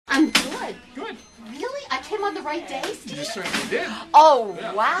good. Good. Really? I came on the right day, Steve? You certainly did. Oh,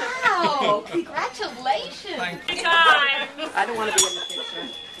 wow. Congratulations. Thank you. I don't want to be in the picture.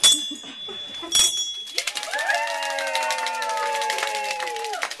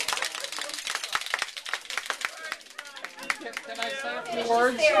 Can I say a few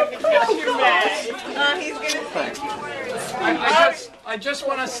words? I just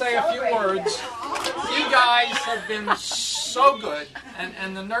want to say a few words. You guys have been so good,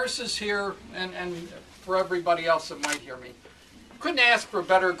 and the nurses here, and for everybody else that might hear me. Couldn't ask for a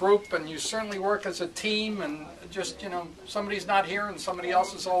better group, and you certainly work as a team, and just, somebody's not here and somebody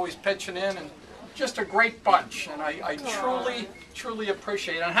else is always pitching in, and just a great bunch, and I truly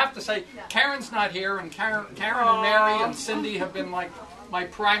appreciate it. And I have to say, Karen's not here, and Karen and Mary and Cindy have been like my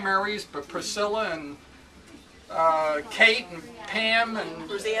primaries, but Priscilla and Kate and Pam and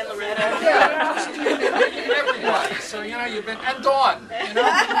Roseanne, Loretta. Everybody. So you've been, and Dawn.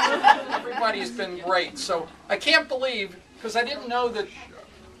 Everybody's been great. So I can't believe, because I didn't know that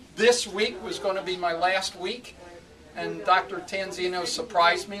this week was going to be my last week. And Dr. Tanzino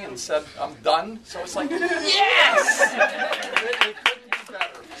surprised me and said, I'm done. So it's like, yes! It couldn't be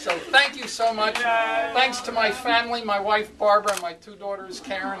better. So thank you so much. Thanks to my family, my wife Barbara, and my two daughters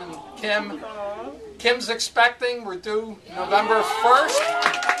Karen and Kim. Kim's expecting. We're due November 1st.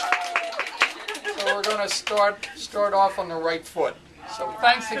 So we're going to start off on the right foot. So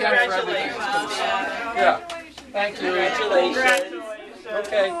thanks again for everything. Thank you. Congratulations.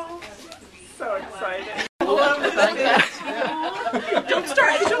 Okay. So excited. Don't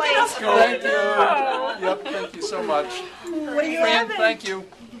start. Thank you. Yep, thank you so much. What do you Fran, thank you.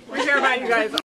 We hear about you guys